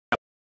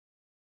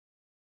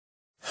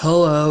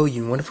Hello,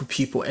 you wonderful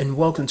people, and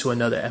welcome to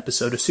another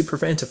episode of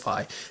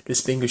Super-Fanta-Fi.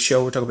 This being a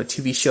show, we're talking about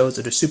TV shows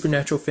of the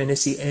supernatural,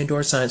 fantasy,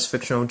 and/or science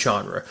fictional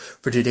genre.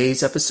 For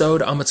today's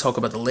episode, I'm going to talk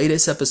about the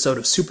latest episode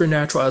of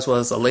Supernatural as well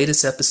as the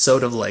latest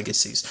episode of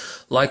Legacies.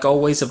 Like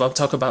always, if I'm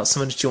talking about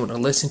something that you want to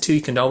listen to,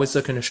 you can always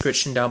look in the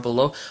description down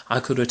below. I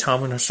include a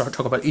time when I start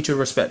talking about each of the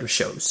respective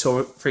shows.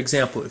 So, for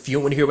example, if you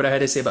want to hear what I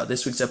had to say about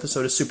this week's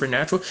episode of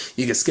Supernatural,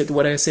 you can skip to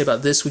what I had to say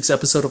about this week's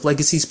episode of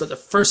Legacies. But the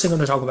first thing I'm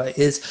going to talk about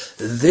is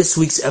this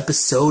week's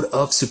episode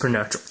of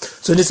Supernatural.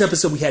 So in this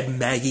episode, we had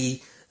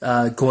Maggie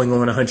going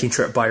on a hunting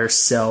trip by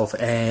herself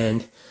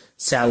and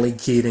sadly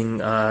getting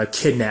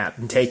kidnapped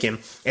and taken.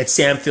 And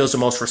Sam feels the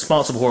most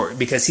responsible for it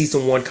because he's the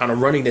one kind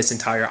of running this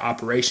entire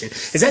operation.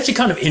 It's actually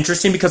kind of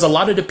interesting because a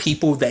lot of the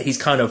people that he's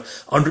kind of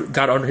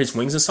got under his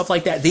wings and stuff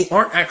like that, they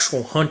aren't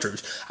actual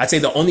hunters. I'd say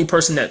the only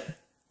person that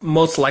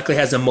most likely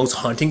has the most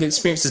hunting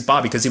experience is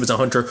Bobby because he was a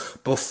hunter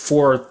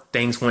before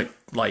things went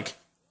like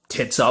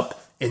tits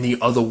up in the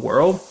other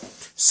world.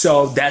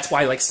 So that's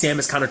why, like, Sam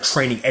is kind of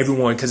training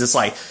everyone because it's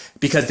like,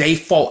 because they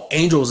fought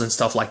angels and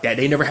stuff like that.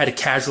 They never had to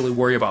casually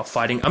worry about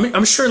fighting. I mean,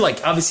 I'm sure,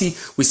 like, obviously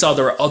we saw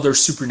there were other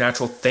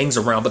supernatural things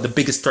around, but the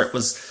biggest threat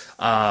was,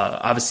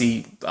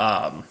 obviously,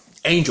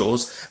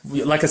 angels.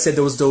 Like I said,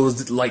 there was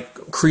those, like,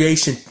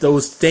 creation,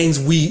 those things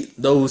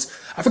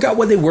I forgot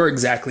what they were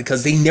exactly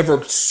because they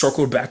never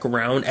circled back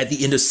around at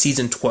the end of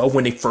season 12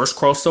 when they first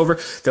crossed over.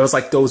 There was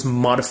like those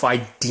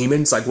modified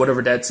demons, like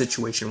whatever that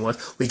situation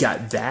was. We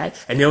got that.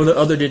 And you know,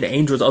 other than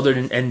angels,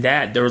 and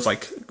that, there was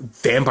like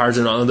vampires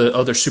and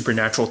other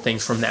supernatural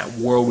things from that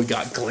world we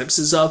got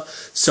glimpses of.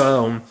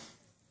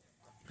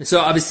 So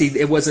obviously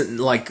it wasn't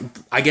like,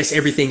 I guess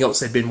everything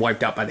else had been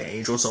wiped out by the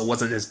angels, so it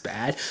wasn't as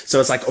bad. So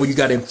it's like, oh, you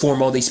got to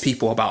inform all these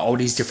people about all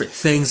these different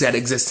things that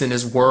exist in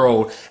this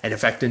world. And the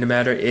fact of the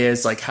matter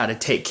is, like, how to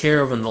take care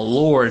of them, the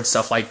lore and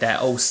stuff like that.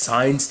 Oh,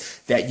 signs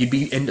that you'd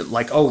be in,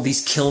 like, oh,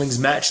 these killings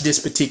match this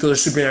particular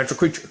supernatural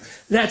creature.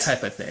 That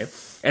type of thing.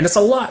 And it's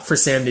a lot for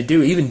Sam to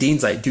do. Even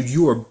Dean's like, dude,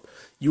 you are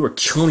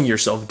killing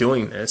yourself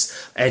doing this.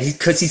 And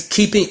because he's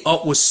keeping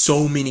up with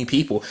so many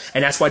people.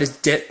 And that's why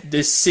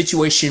this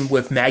situation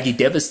with Maggie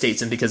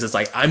devastates him, because it's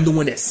like, I'm the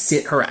one that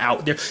sent her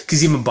out there.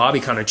 Because even Bobby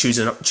kind of chews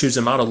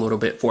him out a little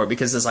bit for it,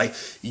 because it's like,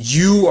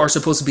 you are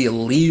supposed to be a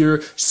leader.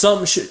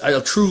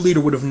 A true leader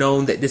would have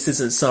known that this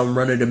isn't some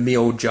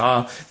run-of-the-mill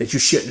job, that you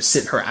shouldn't have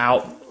sent her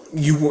out.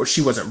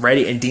 She wasn't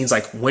ready. And Dean's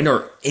like, when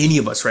are any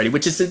of us ready?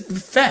 Which is a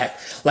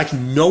fact. Like,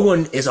 no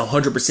one is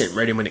 100%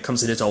 ready when it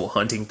comes to this whole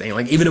hunting thing.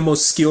 Like, even the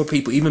most skilled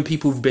people, even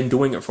people who've been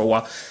doing it for a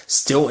while,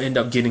 still end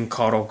up getting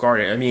caught off guard.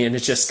 I mean, and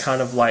it's just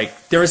kind of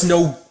like, there is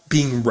no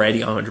being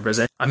ready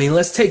 100%. I mean,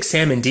 let's take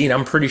Sam and Dean.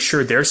 I'm pretty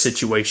sure their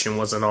situation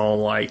wasn't all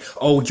like,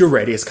 oh, you're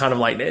ready. It's kind of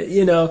like,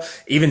 you know,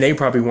 even they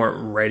probably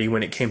weren't ready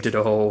when it came to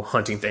the whole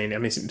hunting thing. I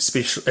mean,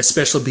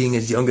 especially being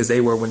as young as they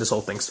were when this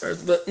whole thing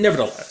started. But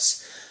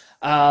nevertheless,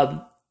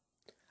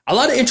 a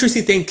lot of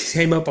interesting things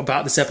came up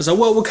about this episode.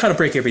 Well, we'll kind of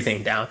break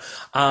everything down.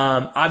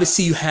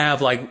 Obviously you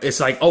have like, it's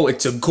like, oh,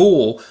 it's a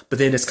ghoul, but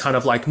then it's kind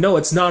of like, no,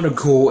 it's not a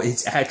ghoul.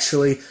 It's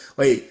actually,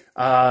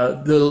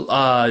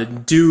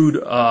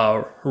 dude,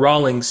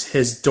 Rawlings,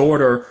 his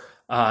daughter,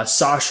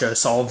 Sasha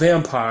saw a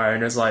vampire,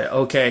 and it's like,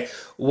 okay,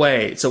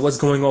 wait, so what's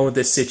going on with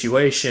this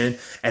situation?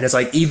 And it's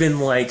like, even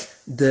like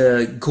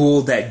the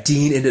ghoul that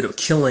Dean ended up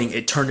killing,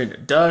 it turned into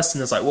dust,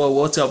 and it's like, well,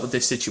 what's up with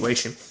this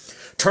situation?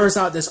 Turns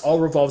out this all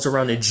revolves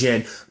around a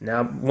djinn.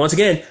 Now, once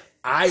again,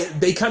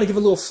 they kind of give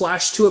a little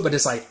flash to it, but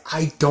it's like,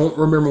 I don't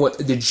remember what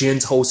the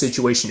djinn's whole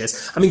situation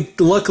is. I mean,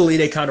 luckily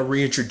they kind of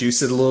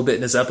reintroduced it a little bit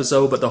in this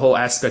episode, but the whole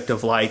aspect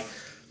of like,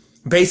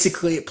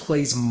 basically it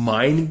plays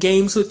mind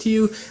games with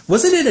you.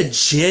 Wasn't it a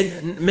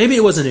djinn? Maybe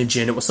it wasn't a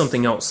djinn. It was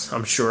something else,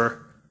 I'm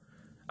sure.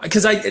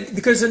 Because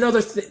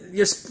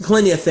there's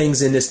plenty of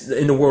things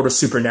in the world of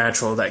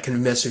supernatural that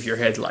can mess with your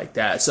head like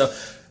that. So,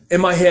 in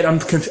my head, I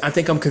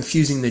think I'm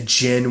confusing the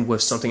djinn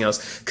with something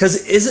else.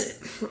 Because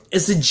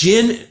is the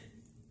djinn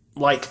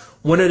like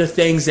one of the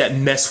things that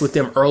messed with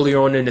them earlier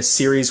on in the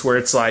series, where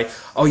it's like,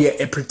 oh yeah,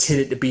 it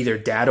pretended to be their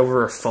dad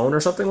over a phone or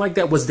something like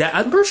that?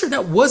 I'm pretty sure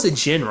that was a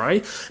djinn,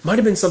 right? Might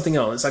have been something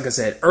else. Like I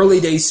said,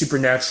 early days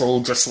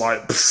supernatural, just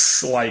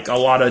like a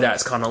lot of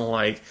that's kind of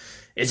like,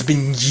 it's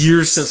been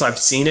years since I've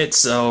seen it,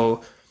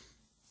 so.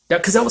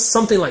 Because that was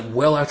something like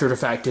well after the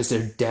fact is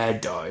their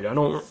dad died. I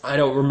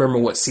don't remember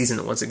what season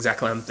it was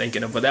exactly I'm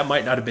thinking of, but that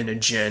might not have been a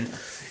djinn.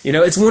 You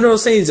know, it's one of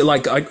those things that,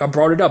 like, I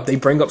brought it up. They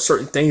bring up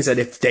certain things that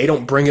if they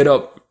don't bring it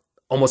up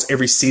almost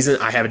every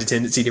season, I have a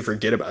tendency to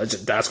forget about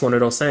it. That's one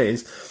of those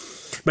things.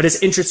 But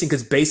it's interesting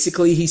because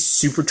basically he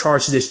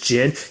supercharged this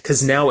djinn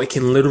because now it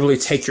can literally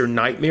take your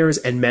nightmares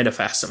and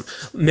manifest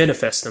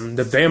them.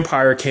 The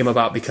vampire came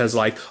about because,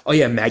 like, oh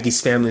yeah,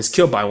 Maggie's family is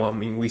killed by one. I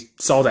mean, we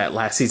saw that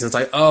last season. It's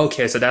like, oh,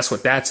 okay, so that's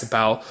what that's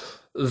about.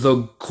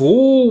 The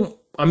ghoul,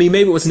 I mean,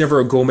 maybe it was never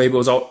a ghoul. Maybe it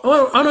was all,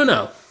 oh, I don't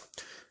know.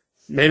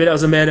 Maybe that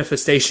was a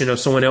manifestation of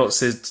someone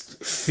else's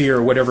fear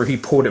or whatever he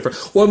pulled it from.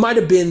 Well, it might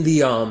have been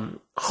the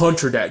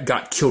hunter that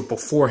got killed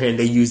beforehand.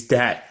 They used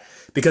that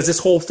because this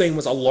whole thing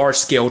was a large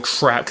scale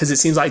trap, because it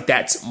seems like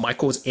that's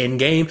Michael's end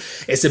game,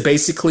 is to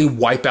basically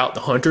wipe out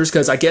the hunters,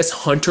 because I guess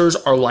hunters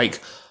are like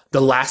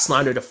the last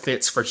line of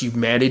defense for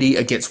humanity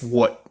against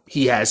what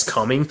he has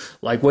coming.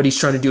 Like, what he's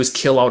trying to do is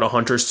kill all the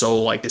hunters,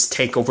 so like this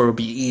takeover will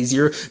be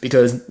easier,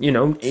 because, you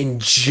know, in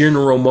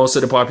general, most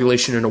of the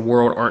population in the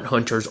world aren't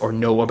hunters or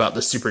know about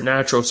the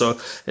supernatural, so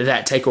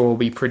that takeover will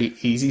be pretty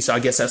easy. So I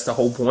guess that's the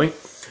whole point.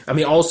 I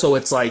mean, also,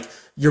 it's like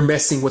you're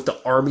messing with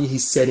the army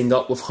he's setting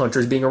up with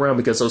hunters being around,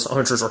 because those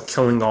hunters are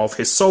killing off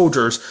his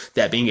soldiers,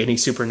 that being any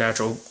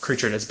supernatural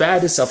creature that's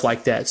bad and stuff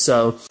like that.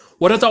 So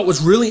what I thought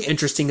was really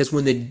interesting is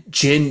when the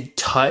djinn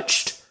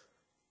touched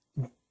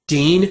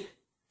Dean,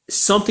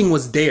 something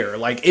was there.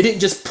 Like, it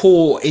didn't just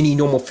pull any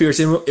normal fears.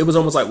 It was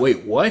almost like,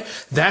 wait, what?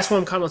 That's why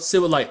I'm kind of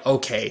still like,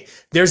 okay,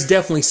 there's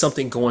definitely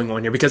something going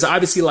on here, because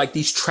obviously, like,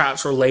 these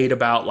traps were laid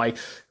about, like,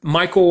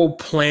 Michael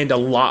planned a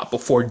lot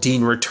before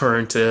Dean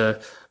returned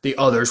to the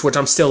others, which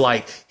I'm still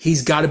like,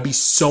 he's got to be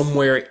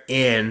somewhere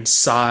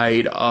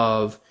inside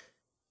of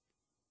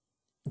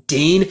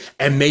Dean.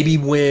 And maybe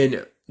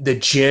when the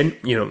djinn,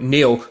 you know,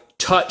 Neil,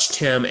 touched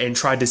him and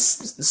tried to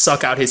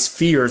suck out his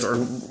fears,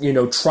 or, you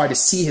know, try to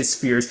see his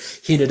fears,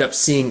 he ended up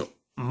seeing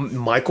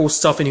Michael's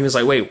stuff, and he was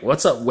like, wait,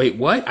 what's up? Wait,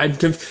 what?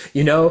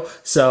 You know,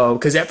 so,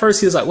 because at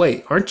first he was like,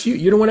 wait, aren't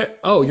you don't want to,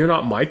 oh, you're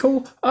not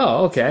Michael?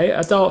 Oh, okay.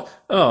 I thought,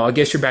 oh, I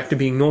guess you're back to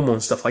being normal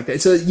and stuff like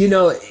that. So, you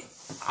know,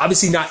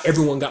 obviously not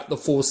everyone got the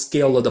full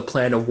scale of the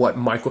plan of what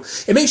Michael,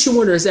 it makes you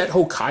wonder, is that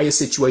whole Kaya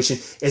situation,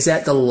 is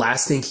that the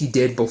last thing he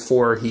did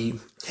before he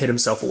hid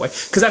himself away?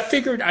 Because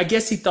I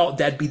guess he thought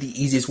that'd be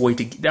the easiest way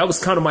to, that was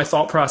kind of my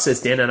thought process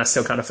then, and I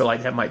still kind of feel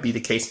like that might be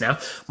the case now.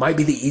 Might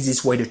be the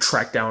easiest way to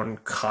track down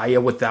Kaya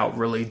without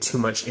really too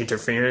much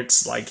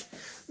interference. Like,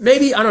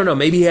 maybe, I don't know,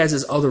 maybe he has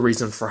his other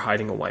reason for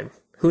hiding away.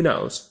 Who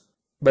knows?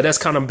 But that's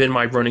kind of been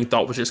my running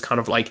thought, which is kind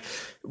of like,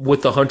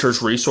 with the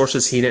hunter's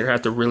resources, he didn't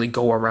have to really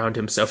go around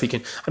himself.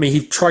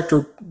 He tracked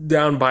her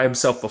down by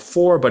himself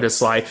before, but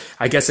it's like,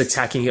 I guess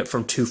attacking it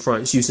from two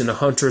fronts, using the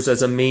hunters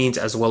as a means,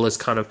 as well as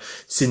kind of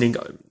sending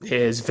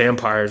his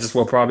vampires, as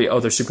well, probably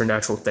other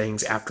supernatural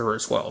things after her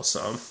as well.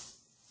 So,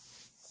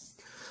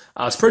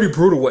 it's pretty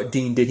brutal what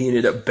Dean did. He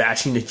ended up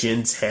bashing the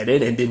djinn's head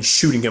in and then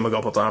shooting him a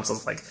couple times. I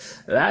was like,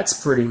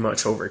 that's pretty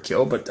much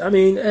overkill. But, I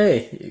mean,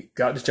 hey, you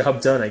got the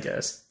job done, I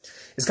guess.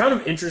 It's kind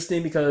of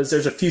interesting because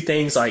there's a few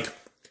things like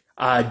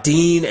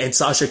Dean and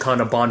Sasha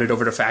kind of bonded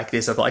over the fact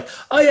is of like,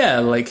 oh yeah,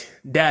 like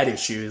dad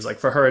issues. Like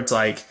for her, it's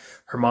like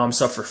her mom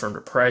suffered from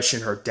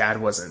depression. Her dad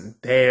wasn't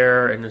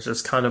there. And it's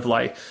just kind of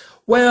like,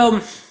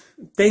 well,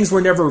 things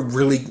were never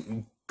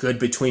really good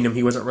between them.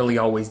 He wasn't really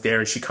always there.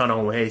 And she kind of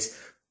always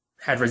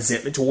had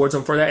resentment towards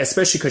him for that,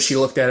 especially because she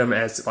looked at him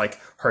as like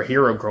her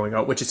hero growing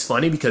up, which is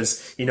funny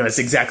because, you know, it's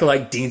exactly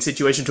like Dean's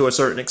situation to a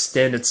certain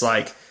extent. It's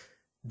like,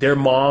 their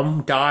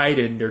mom died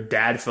and their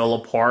dad fell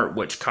apart,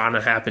 which kind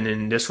of happened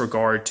in this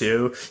regard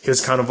too. He was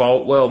kind of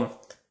all, well,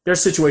 their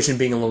situation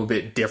being a little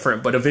bit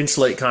different, but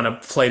eventually it kind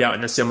of played out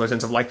in a similar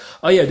sense of like,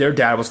 oh yeah, their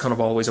dad was kind of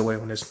always away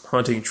on his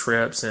hunting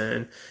trips,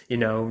 and, you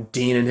know,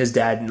 Dean and his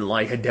dad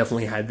had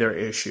definitely had their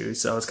issues.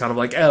 So it's kind of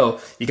like,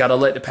 oh, you got to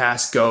let the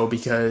past go,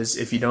 because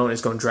if you don't,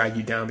 it's going to drag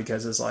you down,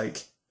 because it's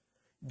like,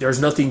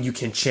 there's nothing you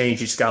can change.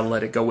 You just got to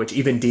let it go, which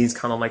even Dean's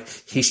kind of like,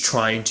 he's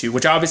trying to,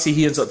 which obviously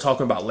he ends up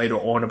talking about later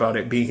on about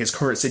it being his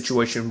current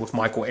situation with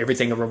Michael,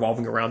 everything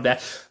revolving around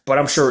that. But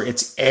I'm sure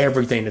it's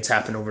everything that's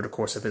happened over the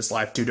course of his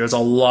life, dude. There's a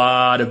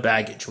lot of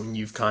baggage when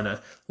you've kind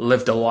of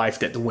lived a life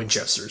that the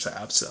Winchesters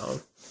have. So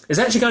it's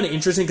actually kind of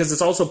interesting because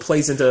this also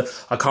plays into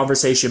a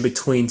conversation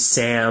between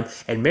Sam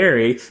and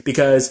Mary,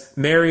 because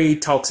Mary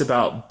talks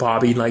about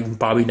Bobby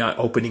not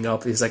opening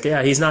up. He's like,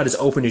 yeah, he's not as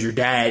open as your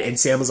dad. And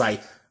Sam was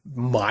like,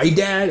 my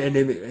dad?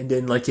 And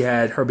then like you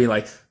had her be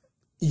like,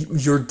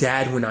 your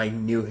dad when I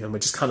knew him,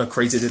 which is kind of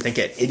crazy to think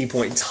at any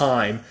point in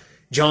time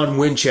John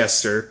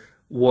Winchester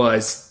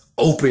was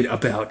open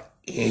about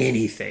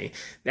anything.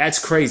 That's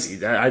crazy.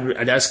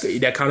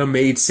 That kind of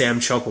made Sam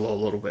chuckle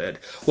a little bit.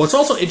 What's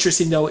also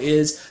interesting though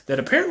is that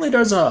apparently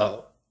there's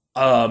a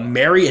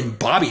Mary and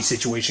Bobby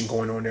situation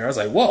going on there. I was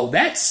like, whoa,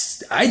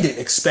 I didn't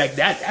expect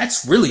that.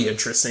 That's really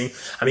interesting.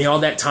 I mean, all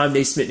that time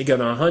they spent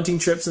together on hunting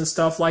trips and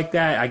stuff like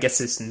that, I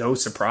guess it's no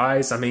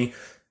surprise. I mean,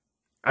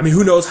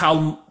 who knows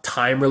how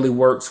time really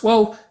works?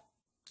 Well,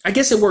 I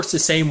guess it works the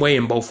same way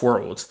in both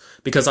worlds,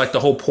 because like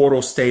the whole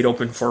portal stayed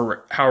open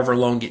for however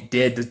long it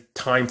did. The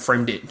time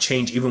frame didn't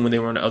change even when they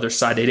were on the other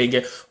side. They didn't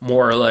get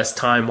more or less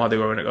time while they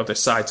were on the other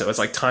side. So it's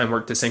like time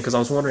worked the same. Because I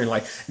was wondering,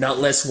 like, not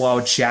less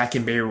while Jack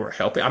and Mary were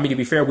helping. I mean, to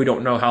be fair, we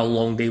don't know how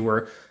long they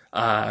were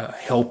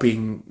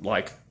helping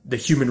like the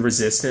human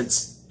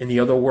resistance in the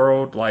other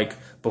world, like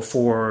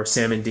before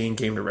Sam and Dean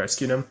came to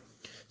rescue them.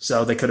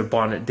 So they could have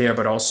bonded there,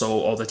 but also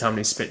all the time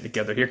they spent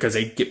together here, because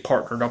they get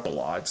partnered up a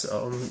lot.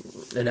 So,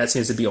 and that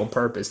seems to be on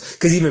purpose.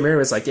 Because even Mary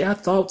was like, yeah, I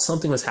thought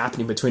something was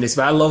happening between us.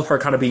 But I love her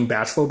kind of being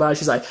bashful about it.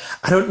 She's like,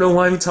 I don't know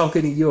why I'm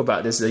talking to you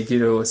about this, like, you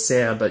know, with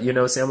Sam. But, you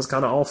know, Sam was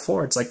kind of all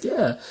for it. It's like,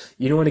 yeah,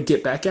 you don't want to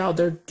get back out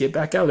there, get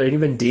back out there. And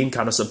even Dean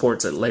kind of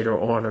supports it later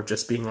on, of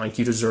just being like,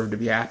 you deserve to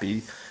be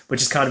happy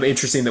which is kind of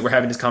interesting that we're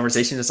having this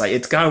conversation. It's like,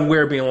 it's kind of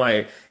weird being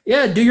like,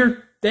 yeah, do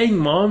your thing,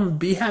 mom,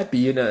 be happy.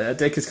 You know, I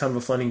think it's kind of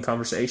a funny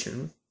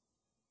conversation.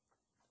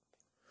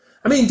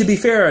 I mean, to be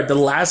fair, the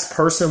last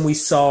person we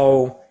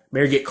saw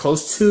Mary get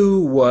close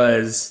to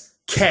was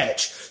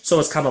Catch. So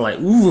it's kind of like,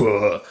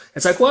 ooh.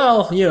 It's like,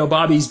 well, you know,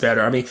 Bobby's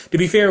better. I mean, to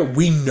be fair,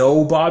 we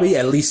know Bobby.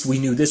 At least we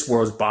knew this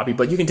world's Bobby.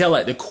 But you can tell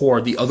at the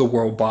core, the other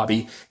world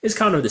Bobby is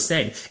kind of the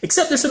same.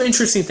 Except there's some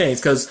interesting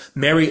things because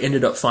Mary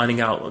ended up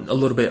finding out a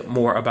little bit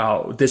more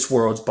about this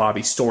world's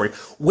Bobby story.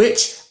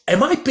 Which,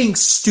 am I being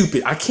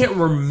stupid? I can't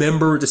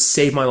remember to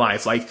save my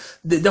life. Like,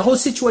 the whole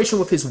situation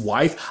with his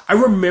wife, I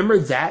remember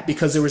that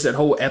because there was that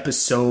whole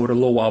episode a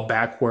little while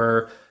back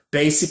where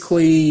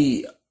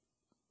basically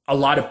a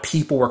lot of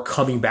people were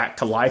coming back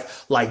to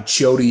life, like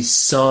Jody's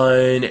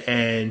son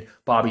and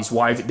Bobby's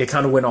wife. They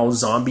kind of went all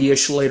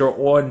zombie-ish later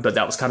on, but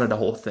that was kind of the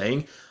whole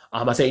thing.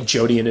 I think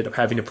Jody ended up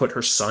having to put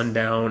her son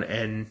down,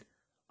 and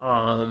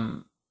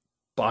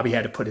Bobby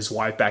had to put his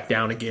wife back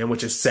down again,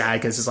 which is sad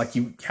because it's like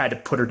you had to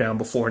put her down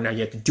before, and now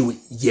you have to do it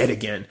yet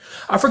again.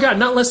 I forgot,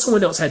 not unless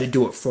someone else had to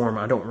do it for him.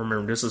 I don't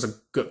remember. This was a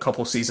good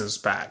couple seasons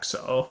back,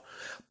 so.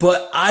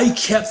 But I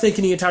kept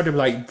thinking the entire time,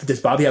 like, does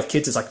Bobby have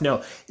kids? It's like,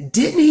 no.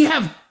 Did he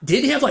have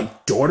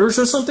like daughters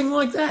or something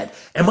like that?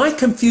 Am I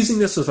confusing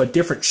this with a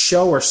different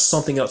show or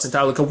something else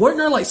entirely? Because weren't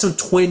there like some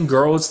twin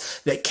girls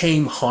that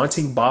came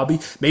haunting Bobby?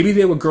 Maybe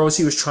they were girls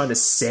he was trying to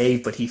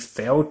save, but he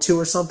failed to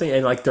or something,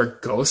 and like their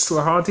ghosts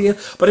were haunting him.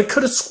 But I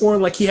could have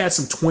sworn like he had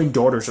some twin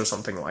daughters or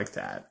something like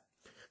that.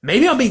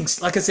 Maybe I'm being,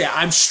 like I said,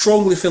 I'm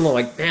strongly feeling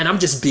like, man, I'm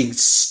just being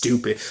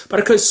stupid. But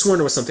I could have sworn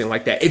there was something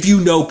like that. If you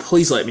know,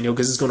 please let me know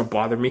because it's going to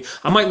bother me.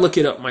 I might look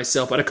it up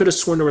myself, but I could have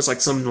sworn there was like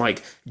some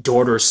like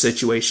daughter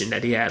situation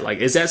that he had. Like,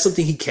 is that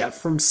something he kept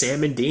from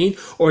Sam and Dean?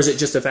 Or is it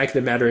just the fact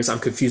of the matter is I'm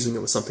confusing it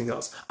with something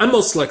else? I'm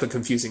most likely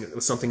confusing it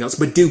with something else,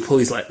 but do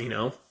please let me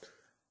know.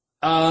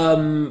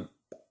 And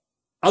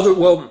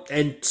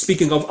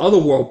speaking of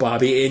Otherworld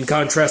Bobby, in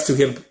contrast to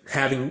him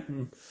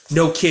having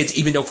no kids,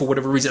 even though for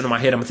whatever reason in my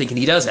head I'm thinking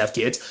he does have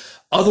kids,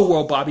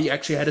 Otherworld Bobby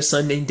actually had a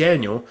son named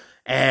Daniel,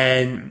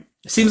 and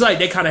it seems like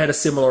they kind of had a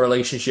similar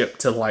relationship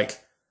to like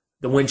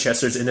the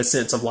Winchesters in the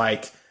sense of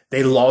like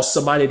they lost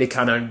somebody, they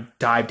kind of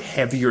dived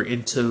heavier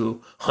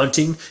into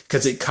hunting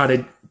because it kind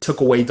of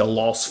took away the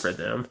loss for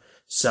them.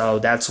 So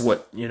that's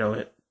what, you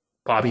know,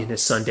 Bobby and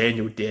his son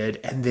Daniel did.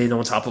 And then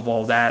on top of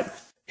all that,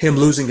 him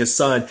losing his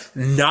son,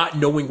 not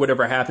knowing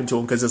whatever happened to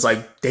him, because it's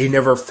like they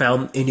never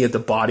found any of the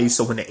bodies.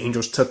 So when the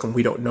angels took him,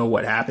 we don't know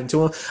what happened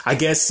to him. I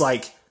guess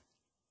like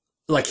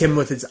him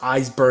with his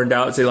eyes burned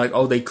out, they're like,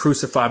 oh, they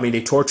crucified me,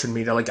 they tortured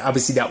me. They're like,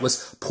 obviously that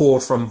was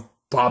pulled from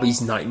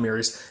Bobby's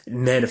nightmares,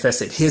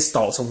 manifested his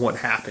thoughts on what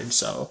happened.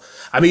 So,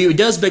 I mean, it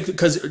does beg,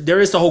 because there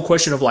is the whole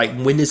question of like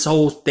when this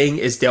whole thing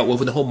is dealt with,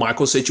 when the whole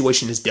Michael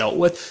situation is dealt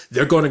with,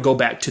 they're going to go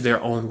back to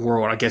their own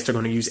world. I guess they're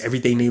going to use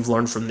everything they've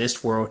learned from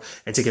this world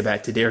and take it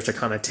back to theirs to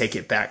kind of take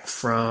it back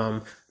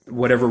from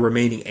whatever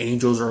remaining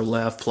angels are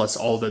left, plus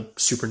all the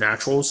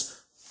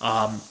supernaturals,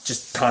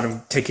 just kind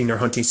of taking their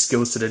hunting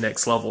skills to the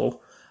next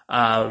level.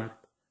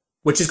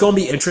 Which is going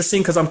to be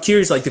interesting because I'm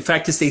curious, like the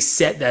fact is they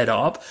set that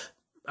up.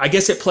 I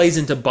guess it plays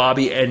into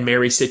Bobby and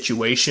Mary's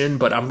situation,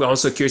 but I'm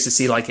also curious to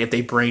see like if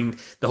they bring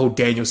the whole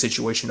Daniel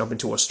situation up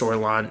into a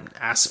storyline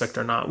aspect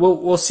or not.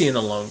 We'll see in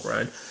the long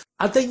run.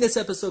 I think this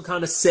episode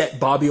kind of set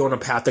Bobby on a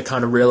path to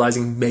kind of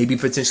realizing maybe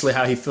potentially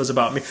how he feels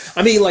about me.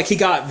 I mean, like he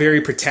got very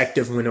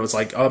protective when it was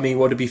like, I mean,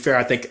 well, to be fair,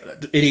 I think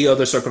any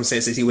other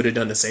circumstances he would have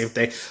done the same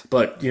thing.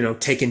 But, you know,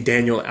 taking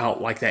Daniel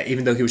out like that,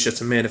 even though he was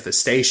just a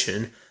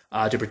manifestation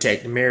to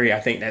protect Mary, I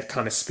think that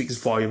kind of speaks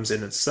volumes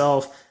in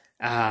itself.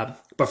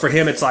 But for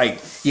him, it's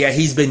like, yeah,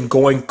 he's been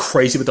going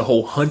crazy with the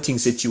whole hunting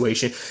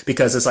situation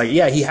because it's like,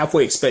 yeah, he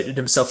halfway expected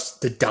himself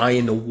to die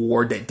in the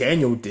war that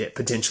Daniel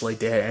potentially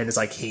did. And it's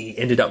like he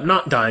ended up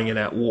not dying in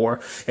that war.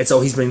 And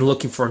so he's been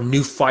looking for a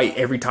new fight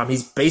every time.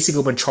 He's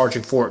basically been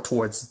charging forward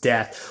towards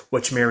death,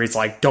 which Mary's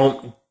like,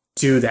 don't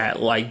do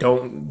that. Like,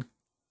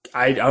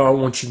 I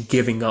don't want you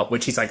giving up,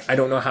 which he's like, I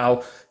don't know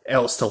how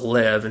else to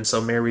live. And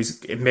so Mary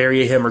and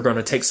him are going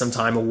to take some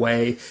time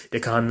away to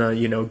kind of,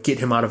 you know, get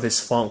him out of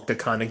his funk, to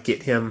kind of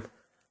get him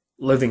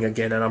living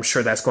again. And I'm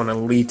sure that's going to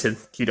lead to,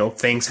 you know,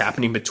 things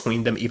happening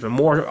between them even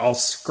more off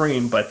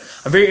screen. But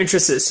I'm very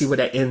interested to see what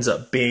that ends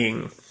up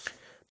being.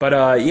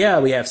 But yeah,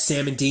 we have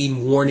Sam and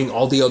Dean warning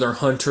all the other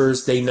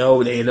hunters. They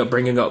know, they end up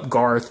bringing up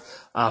Garth,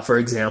 for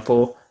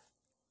example.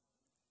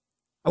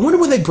 I wonder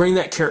when they bring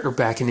that character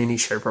back in any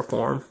shape or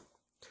form.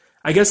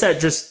 I guess that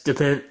just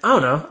depends. I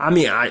don't know. I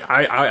mean,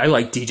 I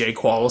like DJ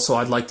Qual, so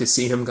I'd like to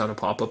see him gonna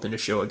pop up in the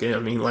show again. I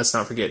mean, let's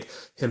not forget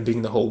him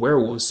being the whole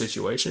werewolf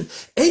situation.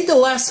 Ain't the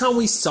last time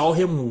we saw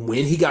him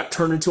when he got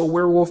turned into a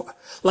werewolf?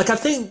 Like, I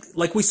think,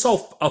 like, we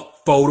saw a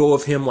photo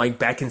of him, like,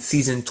 back in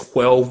season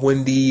 12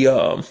 when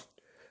the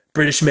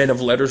British men of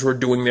letters were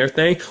doing their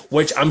thing,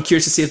 which I'm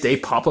curious to see if they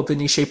pop up in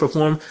any shape or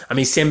form. I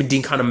mean, Sam and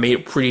Dean kind of made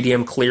it pretty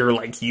damn clear,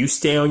 like, you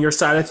stay on your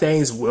side of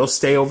things, we'll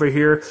stay over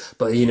here.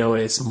 But, you know,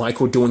 it's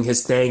Michael doing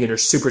his thing, and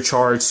there's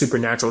supercharged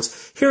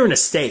supernaturals here in the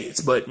States,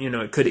 but, you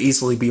know, it could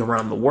easily be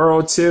around the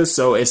world too.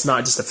 So it's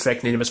not just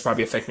affecting him, it's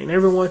probably affecting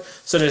everyone.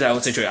 So there's that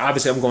whole situation.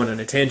 Obviously, I'm going on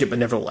a tangent, but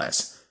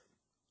nevertheless.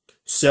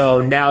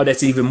 So now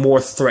that's even more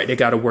threat they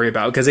got to worry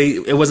about, because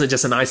it wasn't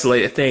just an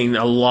isolated thing.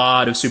 A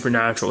lot of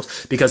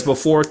supernaturals, because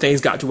before things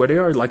got to where they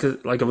are, like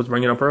I was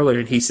bringing up earlier,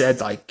 and he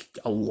said like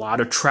a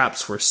lot of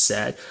traps were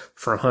set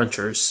for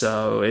hunters.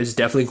 So it's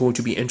definitely going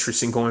to be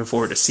interesting going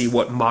forward to see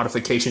what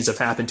modifications have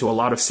happened to a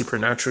lot of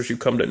supernaturals you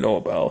come to know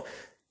about.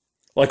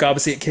 Like,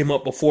 obviously, it came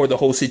up before, the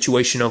whole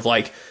situation of,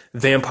 like,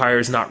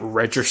 vampires not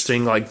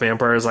registering, like,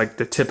 vampires, like,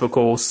 the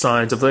typical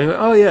signs of, like,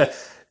 oh, yeah,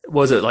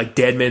 was it, like,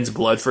 dead men's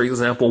blood, for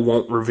example,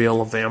 won't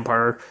reveal a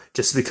vampire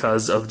just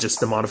because of just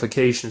the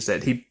modifications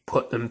that he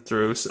put them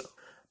through, so.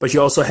 But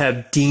you also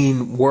have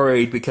Dean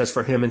worried, because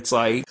for him, it's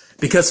like,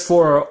 because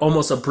for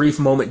almost a brief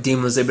moment,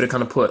 Dean was able to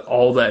kind of put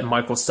all that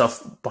Michael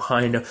stuff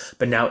behind him,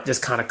 but now it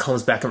just kind of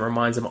comes back and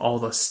reminds him all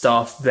the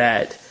stuff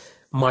that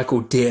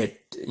Michael did,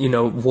 you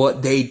know,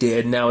 what they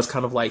did. Now it's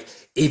kind of like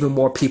even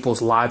more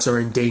people's lives are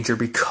in danger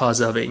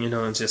because of it, you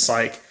know. It's just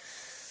like,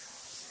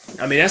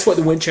 I mean, that's what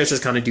the Winchesters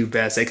kind of do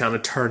best. They kind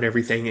of turn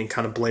everything and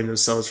kind of blame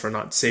themselves for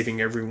not saving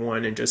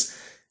everyone and just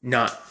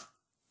not,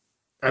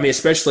 I mean,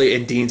 especially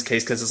in Dean's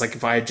case, because it's like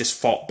if I had just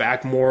fought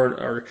back more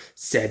or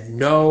said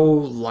no,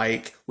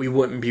 like we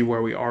wouldn't be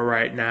where we are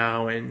right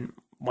now, and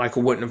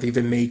Michael wouldn't have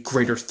even made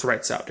greater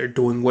threats out there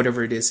doing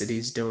whatever it is that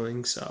he's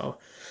doing. So,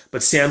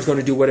 but Sam's going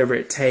to do whatever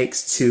it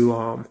takes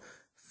to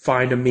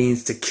find a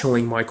means to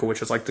killing Michael,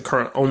 which is like the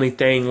current only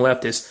thing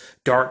left is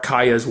Dark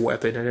Kaya's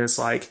weapon. And it's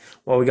like,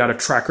 well, we got to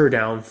track her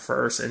down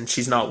first, and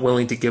she's not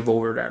willing to give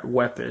over that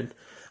weapon.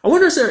 I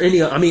wonder is there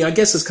any, I mean, I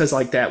guess it's because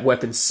like that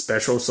weapon's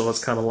special, so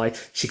it's kind of like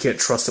she can't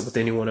trust it with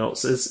anyone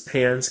else's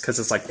hands because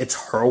it's like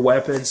it's her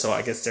weapon, so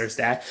I guess there's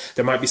that.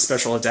 There might be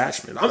special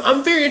attachment.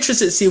 I'm very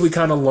interested to see if we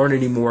kind of learn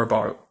any more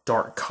about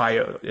Dark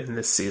Kaya in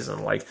this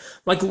season, like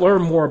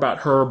learn more about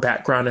her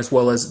background as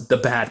well as the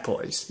bad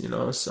boys, you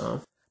know,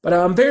 so. But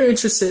I'm very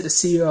interested to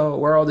see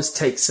where all this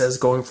takes us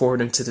going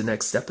forward into the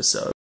next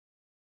episode.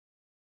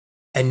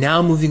 And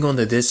now moving on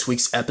to this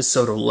week's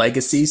episode of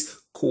Legacies.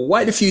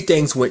 Quite a few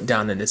things went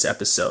down in this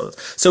episode.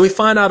 So we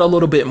find out a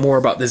little bit more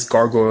about this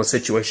gargoyle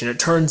situation. It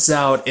turns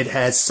out it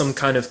has some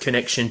kind of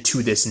connection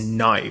to this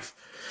knife.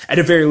 At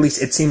the very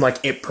least, it seemed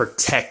like it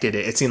protected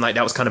it. It seemed like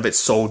that was kind of its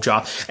sole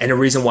job. And the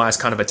reason why it's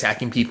kind of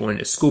attacking people in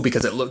the school,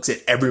 because it looks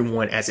at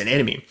everyone as an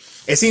enemy.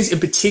 It seems in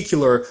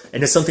particular,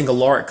 and it's something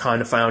Alaric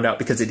kind of found out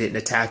because it didn't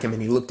attack him,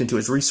 and he looked into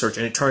his research,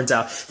 and it turns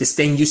out this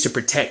thing used to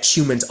protect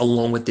humans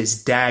along with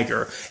this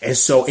dagger. And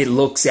so it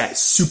looks at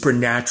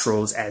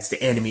supernaturals as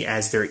the enemy,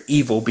 as their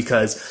evil,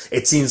 because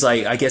it seems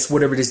like, I guess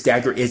whatever this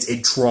dagger is,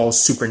 it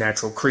draws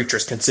supernatural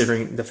creatures,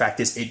 considering the fact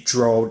is it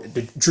drew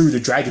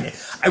the dragon in.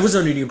 I was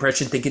under the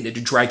impression thinking that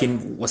the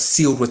dragon was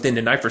sealed within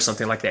the knife or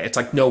something like that. It's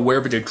like, no,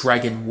 wherever the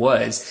dragon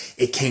was,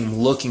 it came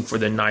looking for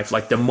the knife.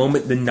 Like the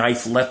moment the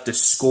knife left the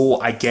school,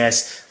 I guess,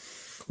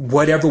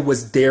 whatever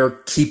was there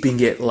keeping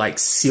it like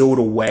sealed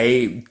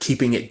away,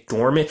 keeping it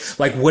dormant,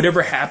 like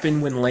whatever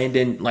happened when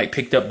Landon like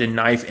picked up the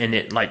knife and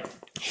it like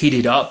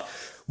heated up,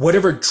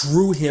 whatever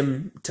drew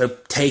him to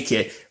take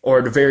it, or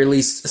at the very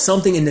least,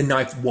 something in the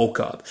knife woke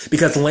up.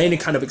 Because Landon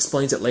kind of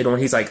explains it later on.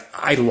 He's like,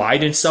 I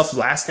lied and stuff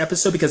last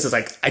episode because it's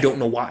like, I don't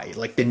know why.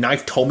 Like, the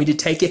knife told me to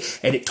take it,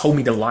 and it told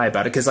me to lie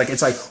about it. Because, like,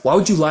 it's like, why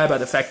would you lie about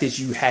the fact that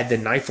you had the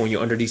knife on you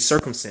under these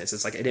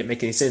circumstances? Like, it didn't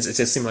make any sense. It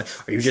just seemed like,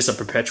 are you just a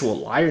perpetual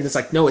liar? And it's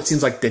like, no, it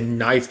seems like the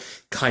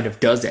knife kind of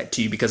does that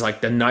to you, because,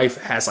 like, the knife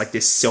has, like,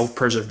 this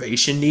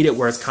self-preservation needed,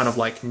 where it's kind of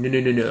like,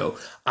 no.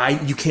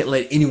 You can't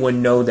let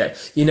anyone know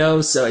that, you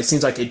know? So it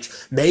seems like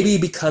maybe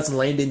because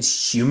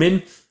Landon's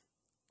human,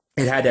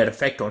 it had that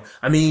effect on.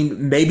 I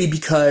mean, maybe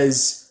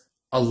because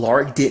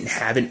Alaric didn't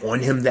have it on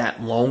him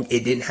that long,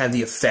 it didn't have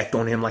the effect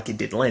on him like it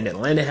did Landon.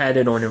 Landon had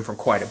it on him for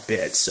quite a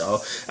bit. So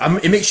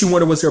it makes you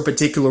wonder, was there a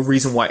particular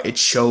reason why it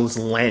chose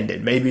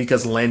Landon? Maybe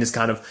because Landon's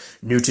kind of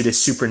new to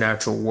this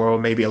supernatural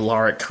world. Maybe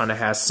Alaric kind of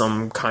has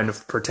some kind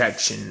of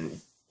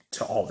protection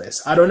to all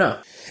this. I don't know.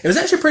 It was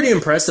actually pretty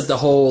impressive, the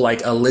whole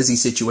like a Lizzie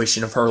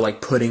situation of her like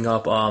putting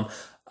up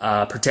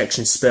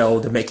protection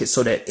spell to make it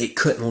so that it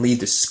couldn't leave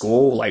the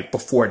school like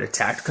before it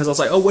attacked. Because I was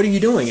like, oh, what are you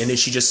doing? And then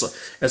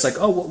it's like,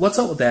 oh, what's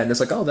up with that? And it's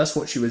like, oh, that's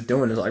what she was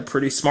doing. It's like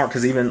pretty smart,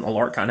 because even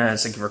Alaric kind of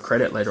has to give her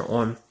credit later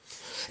on.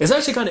 It's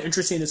actually kind of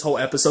interesting, this whole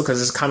episode, because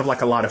there's kind of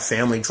like a lot of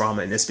family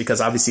drama in this, because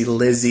obviously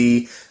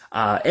Lizzie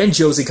and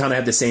Josie kind of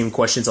have the same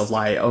questions of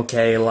like,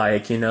 okay,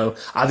 like, you know,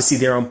 obviously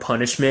they're on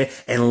punishment,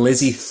 and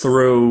Lizzie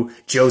threw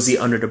Josie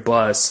under the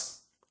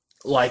bus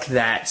like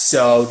that.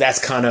 So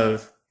that's kind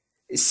of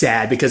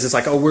sad, because it's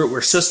like, oh,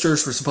 we're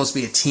sisters, we're supposed to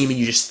be a team, and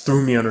you just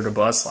threw me under the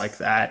bus like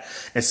that.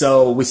 And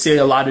so we see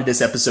a lot of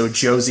this episode,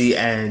 Josie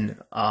and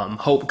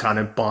Hope kind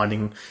of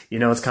bonding. You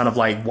know, it's kind of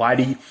like, why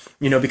do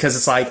you know, because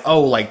it's like,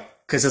 oh, like,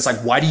 because it's like,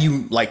 why do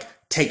you like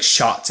take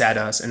shots at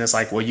us? And it's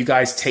like, well, you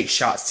guys take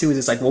shots too. And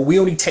it's like, well, we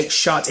only take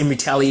shots in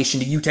retaliation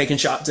to you taking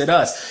shots at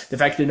us. The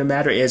fact of the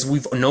matter is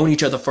we've known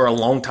each other for a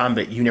long time,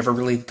 but you never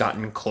really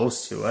gotten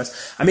close to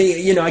us. I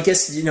mean, you know, I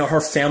guess, you know,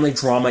 her family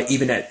drama,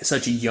 even at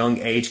such a young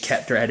age,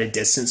 kept her at a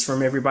distance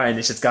from everybody. And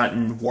it's just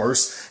gotten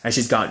worse as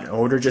she's gotten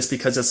older, just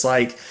because it's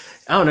like,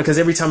 I don't know, because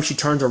every time she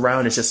turns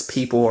around, it's just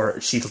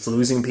she's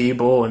losing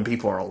people and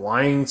people are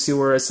lying to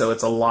her. So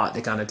it's a lot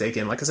to kind of take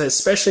in. Like I said,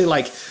 especially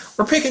like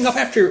we're picking up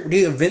after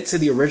the events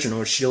of the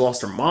original. She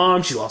lost her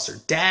mom. She lost her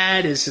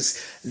dad. It's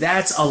just,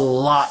 that's a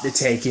lot to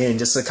take in,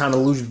 just to kind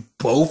of lose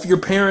both your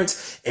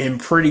parents in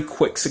pretty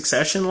quick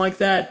succession like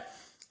that.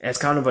 It's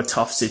kind of a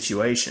tough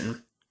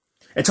situation.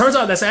 It turns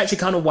out that's actually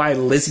kind of why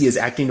Lizzie is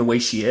acting the way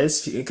she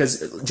is, because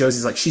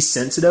Josie's like, she's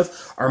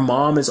sensitive. Our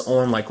mom is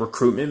on like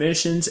recruitment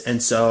missions,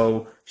 and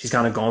so she's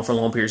kind of gone for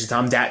long periods of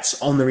time.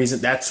 That's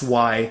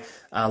why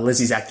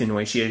Lizzie's acting the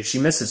way she is. She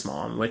misses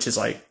mom,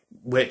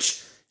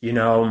 which, you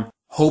know,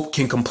 Hope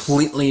can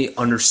completely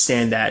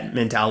understand that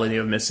mentality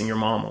of missing your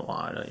mom a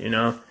lot, you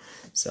know?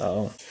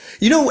 So,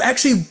 you know,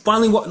 actually,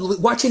 finally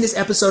watching this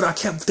episode, I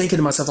kept thinking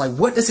to myself, like,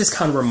 what does this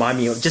kind of remind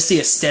me of? Just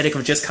the aesthetic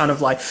of just kind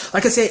of like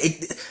I said,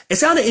 it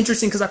sounded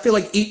interesting because I feel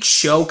like each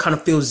show kind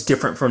of feels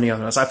different from the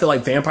others. I feel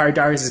like Vampire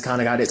Diaries has kind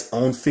of got its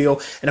own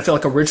feel, and I feel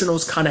like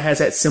Originals kind of has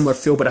that similar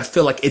feel, but I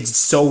feel like it's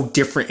so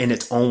different in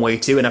its own way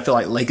too, and I feel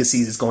like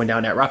Legacies is going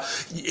down that route.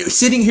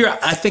 Sitting here,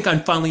 I think I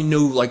finally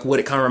knew like what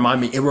it kind of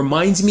reminded me. It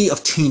reminds me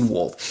of Teen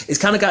Wolf. It's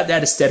kind of got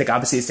that aesthetic.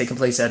 Obviously, it's taking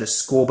place at a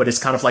school, but it's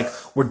kind of like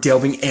we're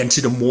delving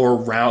into the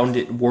more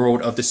rounded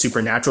world of the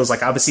supernaturals.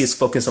 Like obviously it's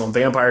focused on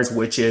vampires,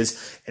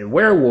 witches, and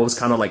werewolves,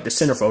 kind of like the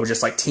centerfold,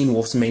 just like Teen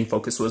Wolf's main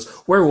focus was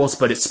werewolves,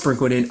 but it's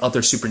sprinkled in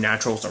other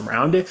supernaturals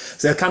around it.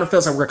 So it kind of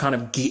feels like we're kind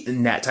of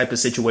getting that type of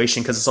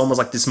situation, because it's almost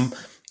like this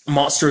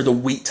monster of the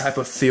week type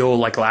of feel,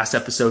 like last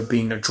episode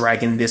being a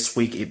dragon, this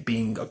week it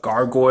being a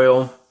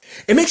gargoyle.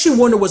 It makes you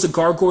wonder, was a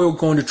gargoyle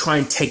going to try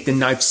and take the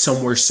knife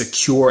somewhere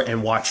secure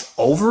and watch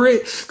over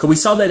it? Because we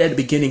saw that at the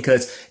beginning,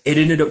 because it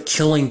ended up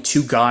killing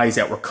two guys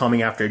that were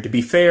coming after it. To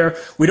be fair,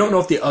 we don't know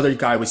if the other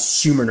guy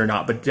was human or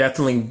not, but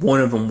definitely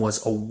one of them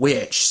was a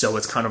witch. So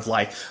it's kind of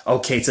like,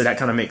 okay, so that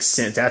kind of makes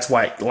sense. That's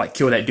why it like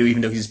killed that dude,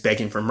 even though he's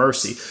begging for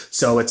mercy.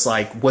 So it's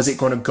like, was it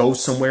going to go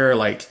somewhere?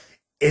 Like,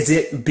 is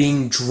it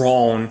being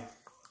drawn?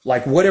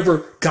 Like,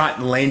 whatever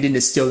got Landon to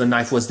steal the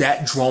knife, was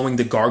that drawing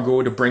the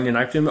gargoyle to bring the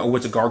knife to him? Or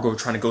was the gargoyle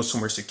trying to go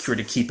somewhere secure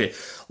to keep it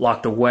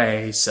locked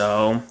away?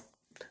 So,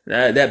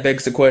 that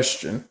begs the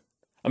question.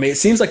 I mean, it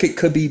seems like it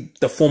could be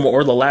the former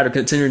or the latter,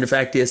 considering the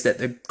fact is that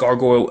the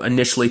gargoyle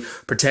initially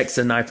protects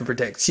the knife and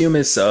protects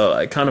humans. So,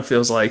 it kind of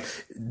feels like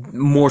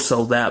more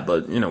so that,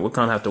 but, you know, we'll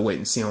kind of have to wait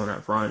and see on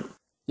that front.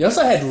 You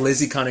also had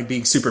Lizzie kind of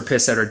being super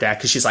pissed at her dad,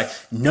 because she's like,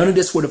 none of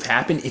this would have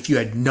happened if you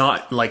had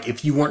not, like,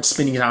 if you weren't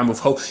spending time with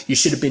Hope. You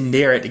should have been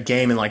there at the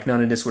game, and like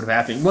none of this would have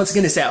happened. Once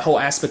again, it's that whole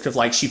aspect of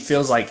like, she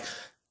feels like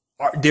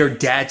their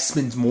dad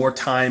spends more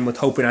time with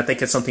Hope, and I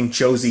think it's something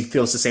Josie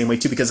feels the same way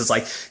too, because it's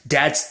like,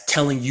 dad's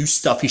telling you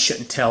stuff he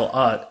shouldn't tell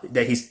us,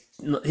 that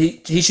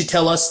he should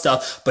tell us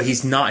stuff, but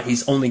he's not.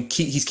 He's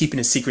keeping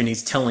a secret, and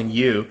he's telling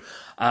you.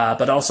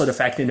 But also the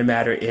fact of the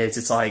matter is,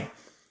 it's like,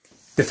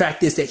 the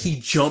fact is that he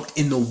jumped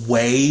in the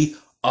way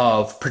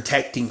of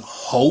protecting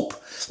Hope.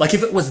 Like,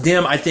 if it was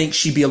them, I think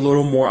she'd be a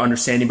little more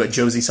understanding, but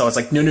Josie saw it's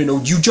like, no,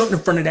 you jumped in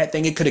front of that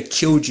thing, it could have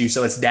killed you.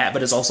 So it's that,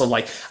 but it's also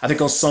like, I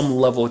think on some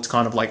level, it's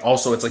kind of like,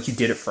 also, it's like you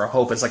did it for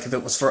Hope. It's like, if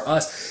it was for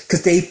us,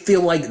 because they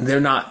feel like they're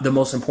not the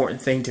most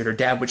important thing to their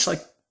dad, which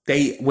like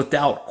they,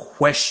 without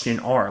question,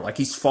 are. Like,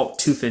 he's fought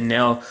tooth and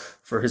nail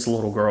for his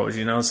little girls,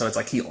 you know? So it's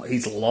like,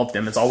 he's loved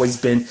them.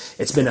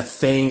 It's been a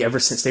thing ever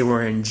since they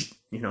were in,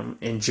 you know,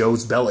 in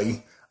Joe's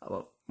belly,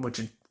 which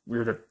is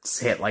weird to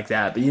say it like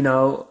that, but you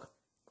know,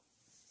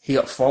 he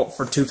fought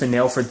for tooth and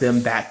nail for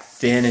them back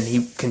then, and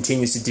he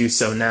continues to do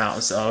so now.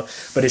 So,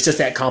 but it's just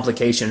that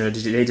complication.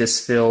 They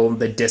just feel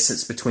the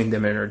distance between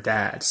them and her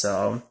dad.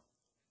 So,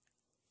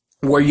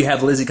 where you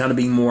have Lizzie kind of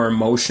being more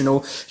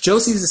emotional,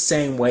 Josie's the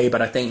same way,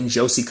 but I think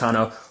Josie kind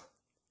of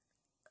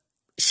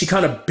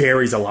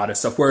buries a lot of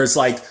stuff. Whereas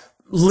like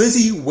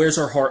Lizzie wears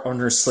her heart on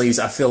her sleeves,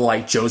 I feel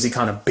like Josie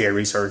kind of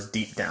buries hers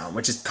deep down,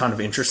 which is kind of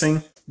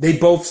interesting. They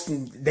both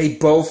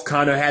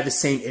kind of had the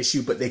same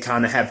issue, but they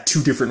kind of have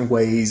two different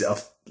ways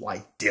of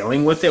like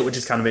dealing with it, which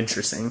is kind of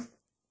interesting.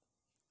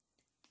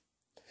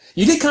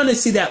 You did kind of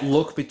see that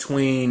look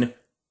between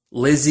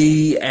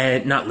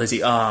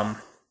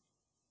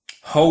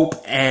Hope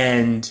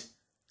and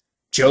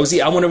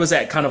Josie. I wonder, was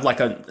that kind of like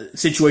a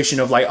situation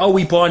of like, oh,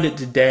 we bonded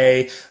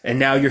today, and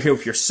now you're here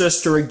with your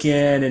sister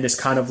again, and it's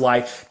kind of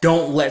like,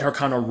 don't let her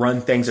kind of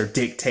run things or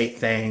dictate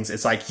things.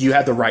 It's like, you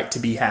have the right to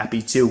be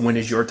happy too. When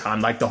is your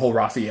time? Like the whole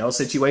Raphael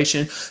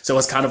situation. So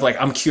it's kind of like,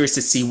 I'm curious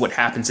to see what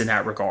happens in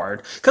that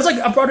regard. Because like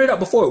I brought it up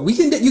before,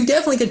 you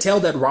definitely can tell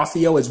that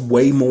Raphael is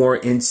way more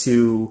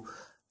into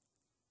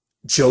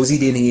Josie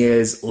than he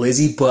is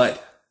Lizzie,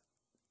 but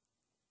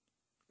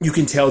you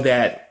can tell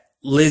that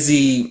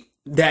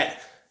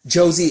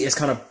Josie is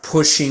kind of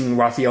pushing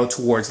Raphael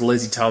towards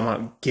Lizzie, telling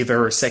him give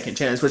her a second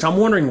chance, which I'm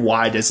wondering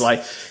why. Does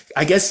like,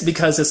 I guess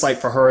because it's like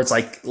for her, it's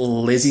like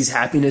Lizzie's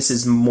happiness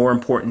is more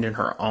important than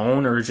her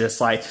own, or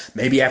just like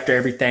maybe after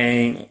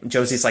everything,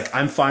 Josie's like,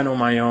 I'm fine on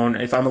my own.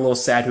 If I'm a little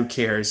sad, who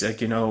cares? Like,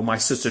 you know, my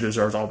sister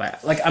deserves all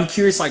that. Like, I'm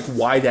curious, like,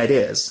 why that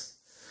is.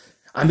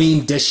 I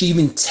mean, does she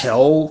even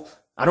tell?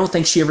 I don't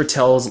think she ever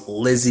tells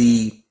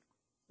Lizzie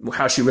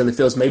how she really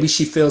feels. Maybe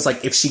she feels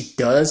like if she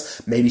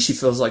does, maybe she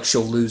feels like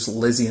she'll lose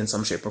Lizzie in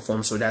some shape or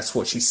form. So that's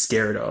what she's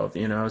scared of,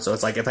 you know? So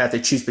it's like, if I have to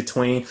choose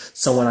between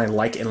someone I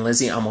like and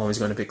Lizzie, I'm always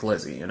going to pick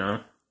Lizzie, you know?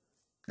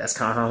 That's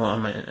kind of how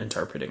I'm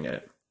interpreting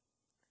it.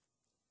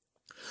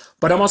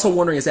 But I'm also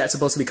wondering, is that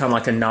supposed to be kind of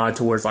like a nod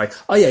towards like,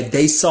 oh yeah,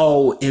 they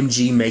saw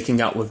MG making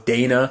out with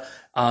Dana.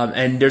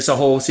 And there's a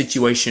whole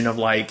situation of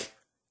like,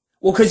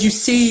 well, cause you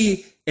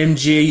see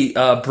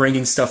MG,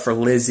 bringing stuff for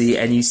Lizzie,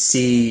 and you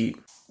see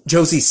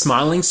Josie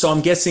smiling, so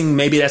I'm guessing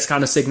maybe that's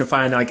kind of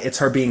signifying like it's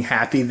her being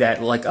happy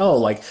that like, oh,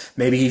 like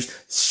maybe he's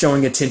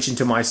showing attention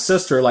to my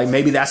sister. Like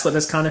maybe that's what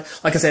that's kind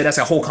of, like I said, that's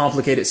a whole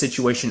complicated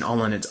situation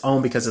all on its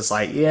own, because it's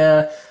like,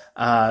 yeah,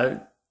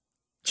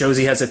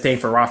 Josie has a thing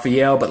for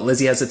Raphael, but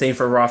Lizzie has a thing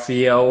for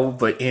Raphael,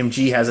 but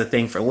MG has a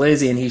thing for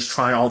Lizzie, and he's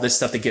trying all this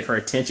stuff to get her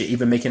attention,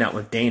 even making out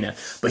with Dana.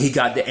 But he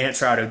got the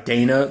answer out of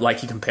Dana, like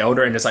he compelled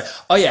her, and it's like,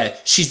 oh yeah,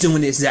 she's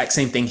doing the exact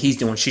same thing he's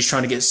doing. She's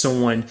trying to get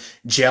someone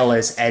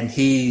jealous, and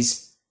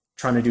he's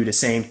trying to do the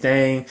same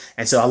thing.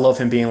 And so I love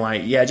him being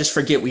like, yeah, just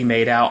forget we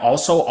made out.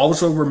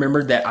 Also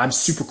remember that I'm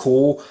super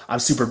cool. I'm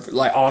super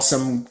like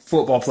awesome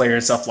football player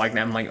and stuff like that.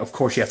 I'm like, of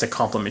course you have to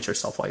compliment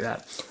yourself like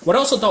that. What I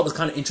also thought was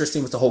kind of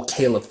interesting was the whole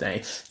Caleb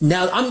thing.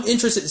 Now I'm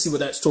interested to see where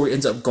that story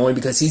ends up going,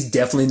 because he's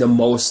definitely the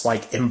most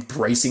like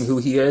embracing who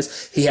he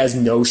is. He has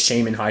no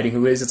shame in hiding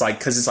who he is. It's like,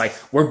 cause it's like,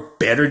 we're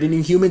better than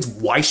you humans.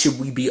 Why should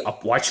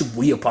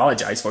we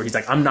apologize for it? He's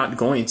like, I'm not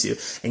going to.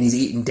 And he's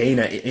eating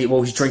Dana.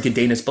 Well, he's drinking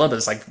Dana's blood, but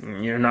it's like,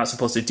 you're not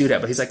supposed to do that.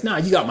 But he's like, nah,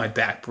 you got my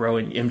back, bro.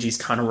 And MG's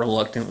kind of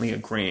reluctantly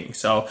agreeing.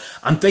 So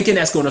I'm thinking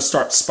that's going to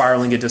start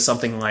spiraling into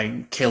something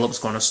like Caleb's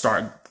going to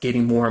start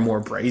getting more and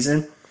more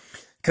brazen,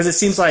 because it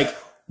seems like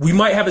we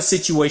might have a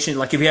situation,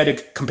 like if we had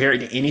to compare it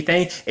to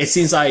anything, it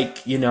seems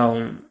like, you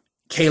know,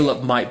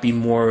 Caleb might be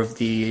more of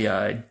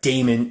the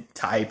Damon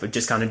type of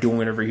just kind of doing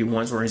whatever he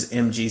wants, whereas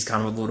MG's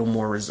kind of a little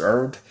more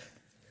reserved.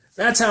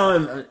 That's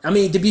how I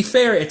mean, to be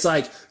fair, it's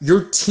like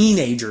you're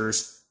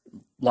teenagers,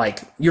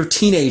 like you're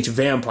teenage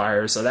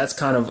vampires, so that's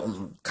kind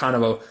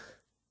of a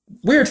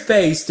weird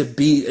phase to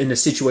be in the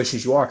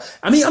situations you are.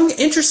 I mean, I'm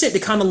interested to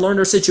kind of learn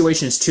their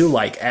situations too,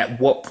 like at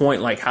what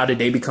point, like how did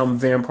they become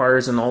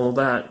vampires and all of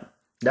that.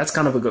 That's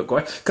kind of a good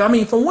question. I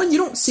mean, for one, you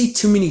don't see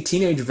too many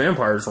teenage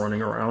vampires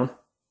running around.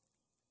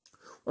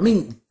 I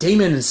mean,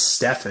 Damon and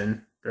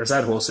Stefan, there's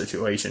that whole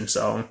situation,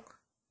 so.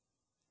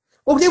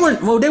 Well, they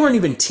weren't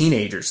even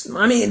teenagers.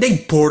 I mean, they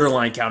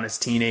borderline count as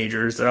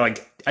teenagers. They're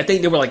like, I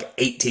think they were like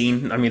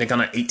 18. I mean, they're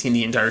kind of 18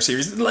 the entire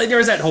series. Like,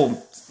 there's that whole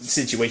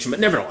situation,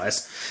 but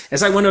nevertheless,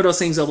 it's like one of those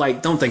things of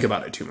like, don't think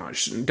about it too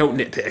much. Don't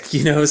nitpick,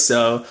 you know?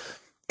 So,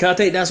 I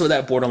think that's what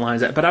that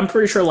borderline's at. But I'm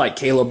pretty sure like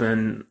Caleb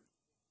and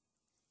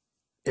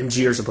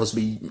MG are supposed to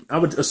be, I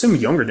would assume,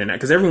 younger than that,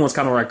 because everyone's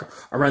kind of like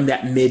around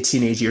that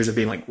mid-teenage years of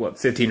being like, what,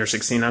 15 or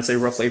 16, I'd say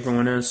roughly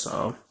everyone is,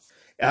 so.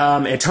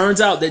 It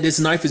turns out that this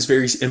knife is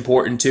very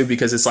important too,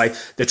 because it's like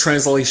the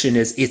translation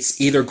is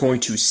it's either going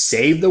to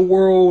save the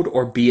world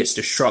or be its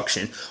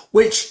destruction,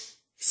 which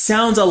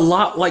sounds a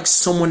lot like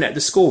someone at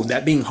the school,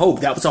 that being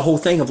Hope. That was the whole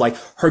thing of like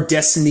her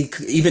destiny.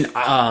 Even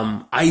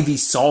Ivy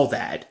saw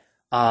that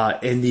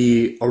in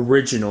the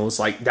originals.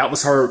 Like that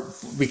was her,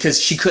 because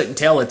she couldn't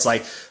tell. It's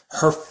like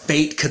her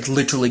fate could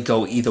literally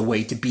go either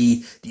way, to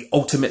be the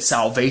ultimate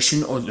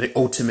salvation or the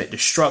ultimate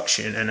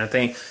destruction. And I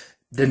think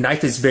the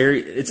knife is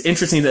it's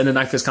interesting that the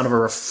knife is kind of a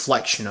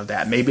reflection of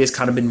that. Maybe it's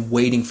kind of been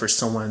waiting for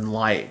someone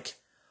like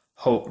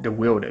Hope to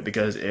wield it,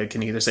 because it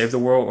can either save the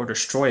world or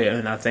destroy it.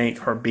 And I think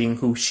her being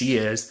who she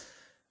is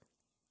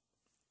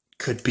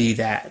could be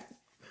that.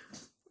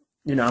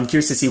 You know, I'm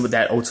curious to see what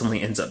that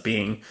ultimately ends up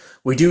being.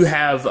 We do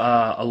have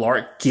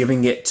Alaric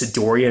giving it to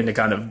Dorian to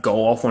kind of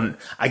go off on,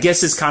 I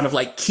guess it's kind of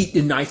like keep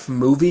the knife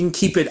moving,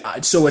 keep it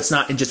so it's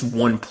not in just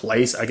one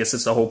place. I guess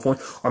that's the whole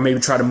point. Or maybe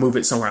try to move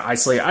it somewhere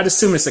isolated. I'd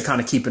assume it's to kind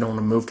of keep it on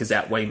the move, because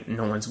that way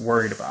no one's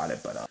worried about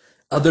it. But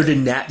other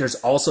than that, there's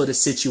also the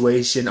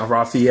situation of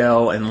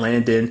Raphael and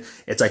Landon.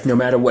 It's like no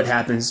matter what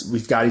happens,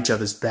 we've got each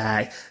other's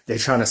back. They're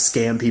trying to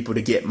scam people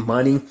to get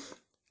money.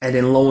 And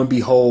then lo and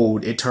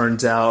behold, it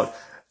turns out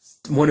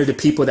one of the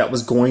people that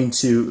was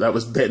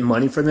betting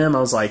money for them,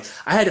 I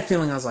had a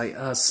feeling,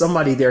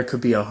 somebody there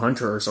could be a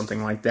hunter or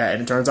something like that.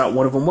 And it turns out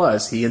one of them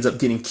was. He ends up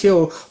getting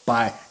killed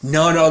by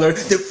none other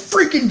than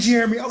freaking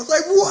Jeremy. I was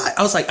like,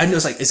 what? I knew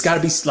it's got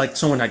to be like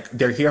someone like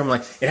they're here. I'm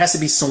like, it has to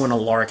be someone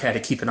Alaric had to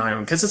keep an eye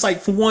on. Because it's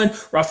like, for one,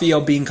 Raphael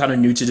being kind of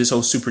new to this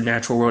whole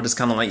supernatural world is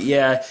kind of like,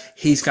 yeah,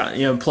 he's kind of,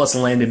 you know, plus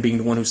Landon being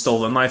the one who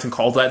stole the knife and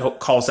caused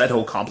that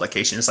whole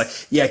complication. It's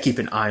like, yeah, keep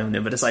an eye on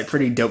them. But it's like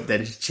pretty dope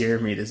that it's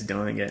Jeremy that's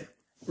doing it.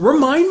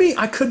 Remind me,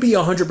 I could be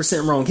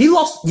 100% wrong. He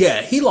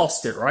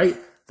lost it, right?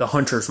 the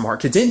hunter's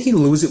mark. Didn't he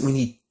lose it when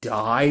he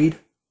died?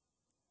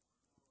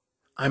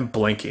 I'm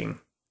blanking.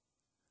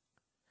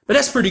 But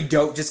that's pretty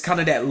dope. Just kind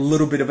of that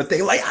little bit of a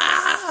thing, like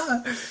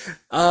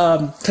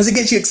because it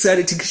gets you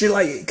excited too. Because you're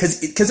like,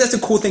 because that's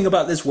the cool thing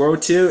about this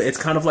world too. It's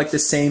kind of like the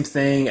same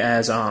thing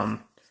as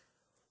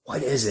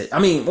what is it? I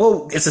mean,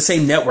 well, it's the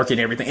same network and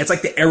everything. It's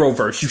like the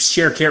Arrowverse. You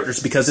share characters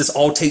because this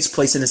all takes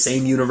place in the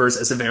same universe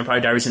as the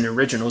Vampire Diaries and the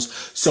originals.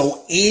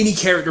 So any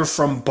character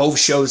from both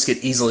shows could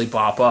easily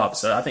pop up.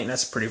 So I think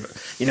that's pretty,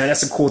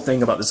 that's a cool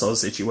thing about this whole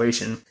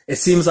situation. It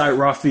seems like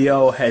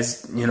Raphael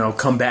has,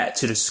 come back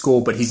to the school,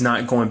 but he's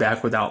not going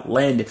back without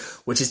Landon,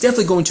 which is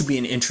definitely going to be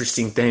an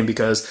interesting thing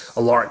because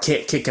Alaric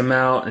can't kick him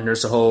out. And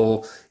there's a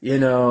whole,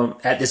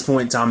 at this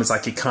point in time, it's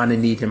like you kind of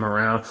need him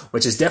around,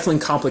 which is definitely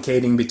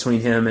complicating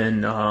between him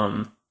and,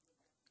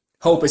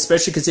 Hope,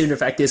 especially considering the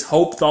fact is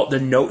Hope thought the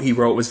note he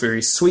wrote was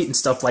very sweet and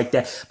stuff like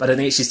that, but I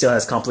think she still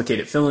has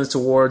complicated feelings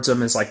towards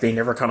him. It's like they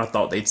never kind of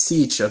thought they'd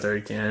see each other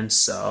again.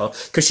 So,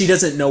 because she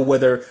doesn't know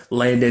whether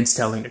Landon's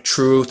telling the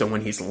truth or when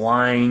he's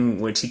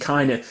lying, which he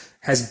kind of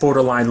has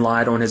borderline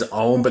lied on his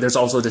own, but there's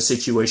also the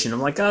situation of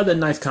like, the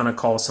knife kind of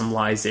calls some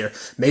lies there.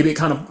 Maybe it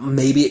kind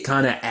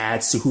of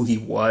adds to who he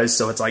was.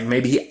 So it's like,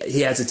 maybe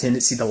he has a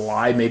tendency to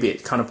lie. Maybe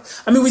it kind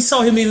of, we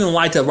saw him even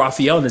lie to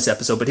Raphael in this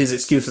episode, but his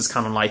excuse was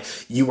kind of like,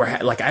 you were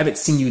like, I haven't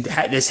seen you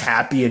this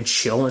happy and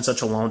chill in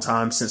such a long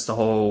time since the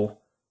whole,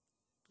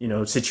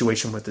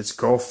 situation with his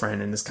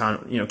girlfriend and this kind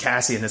of,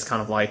 Cassie, and it's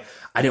kind of like,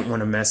 I didn't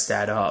want to mess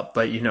that up.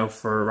 But,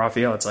 for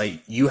Raphael, it's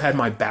like, you had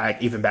my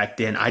back even back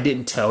then. I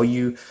didn't tell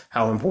you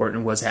how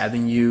important it was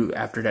having you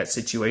after that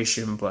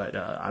situation, but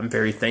I'm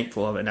very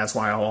thankful of it. And that's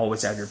why I'll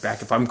always have your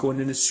back. If I'm going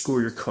into school,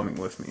 you're coming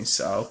with me.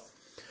 So,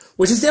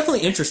 which is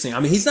definitely interesting.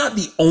 He's not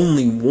the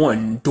only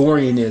one.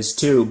 Dorian is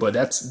too, but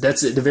that's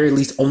at the very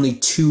least only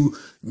two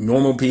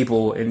normal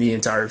people in the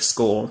entire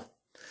school.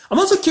 I'm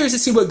also curious to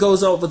see what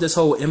goes on with this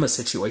whole Emma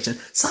situation.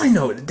 Side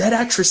note, that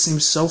actress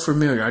seems so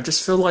familiar. I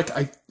just feel like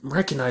I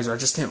recognize her. I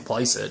just can't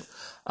place it.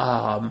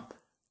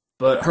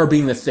 But her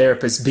being the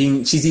therapist,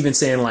 she's even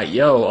saying like,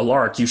 yo,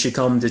 Alaric, you should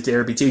come to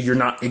therapy too. You're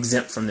not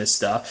exempt from this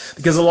stuff.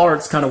 Because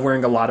Alaric's kind of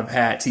wearing a lot of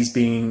hats. He's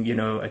being,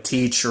 a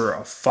teacher,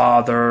 a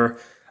father,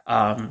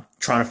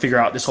 trying to figure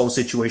out this whole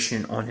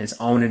situation on his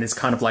own. And it's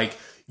kind of like,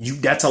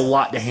 that's a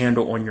lot to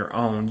handle on your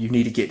own. You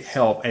need to get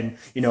help. And,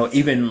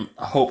 even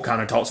Hope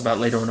kind of talks about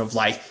later on of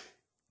like,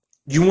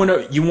 you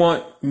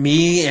want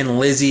me and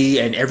Lizzie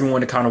and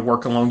everyone to kind of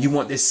work along. You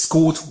want this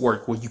school to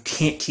work where you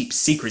can't keep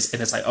secrets.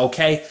 And it's like,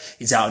 okay,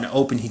 he's out in the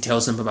open. He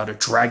tells them about a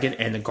dragon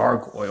and a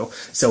gargoyle.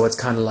 So it's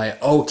kind of like,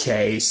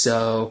 okay,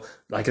 so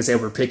like I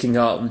said, we're picking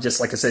up, just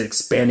like I said,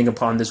 expanding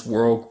upon this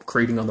world,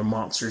 creating other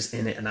monsters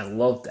in it. And I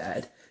love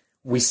that.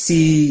 We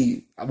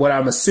see what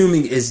I'm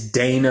assuming is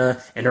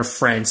Dana and her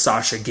friend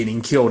Sasha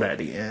getting killed at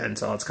the end.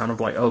 So it's kind of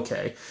like,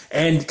 okay.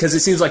 And because it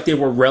seems like they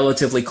were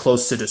relatively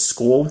close to the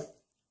school.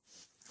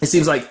 It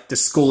seems like the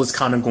school is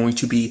kind of going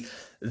to be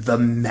the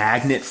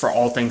magnet for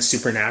all things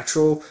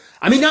supernatural.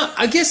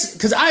 I guess,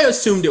 because I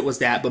assumed it was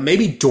that, but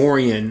maybe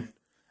Dorian,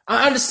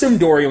 I'd assume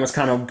Dorian was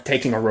kind of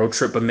taking a road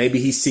trip, but maybe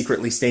he's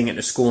secretly staying at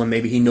the school and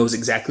maybe he knows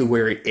exactly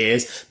where it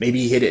is. Maybe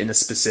he hid it in a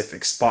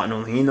specific spot and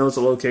only he knows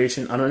the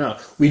location. I don't know.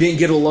 We didn't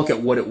get a look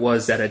at what it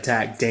was that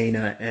attacked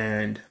Dana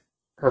and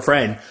her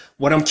friend.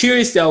 What I'm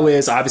curious though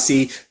is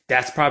obviously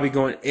that's probably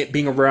it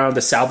being around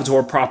the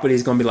Salvatore property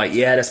is going to be like,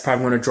 yeah, that's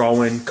probably going to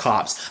draw in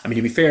cops. To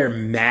be fair,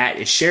 Matt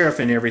is sheriff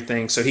and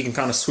everything, so he can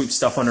kind of sweep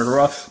stuff under the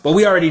rug. But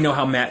we already know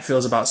how Matt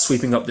feels about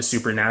sweeping up the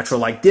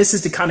supernatural. Like, this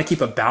is to kind of keep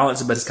a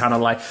balance, but it's kind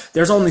of like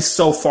there's only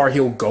so far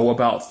he'll go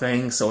about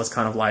things. So it's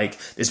kind of like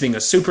this being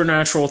a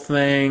supernatural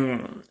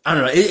thing. I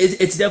don't know.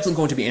 It's definitely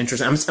going to be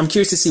interesting. I'm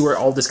curious to see where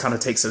all this kind of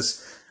takes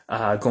us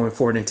going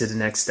forward into the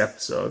next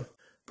episode.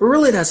 But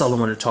really, that's all I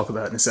wanted to talk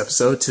about in this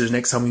episode. Till the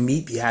next time we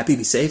meet, be happy,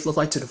 be safe, live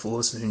life to the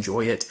fullest, and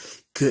enjoy it.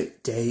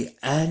 Good day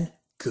and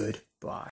goodbye.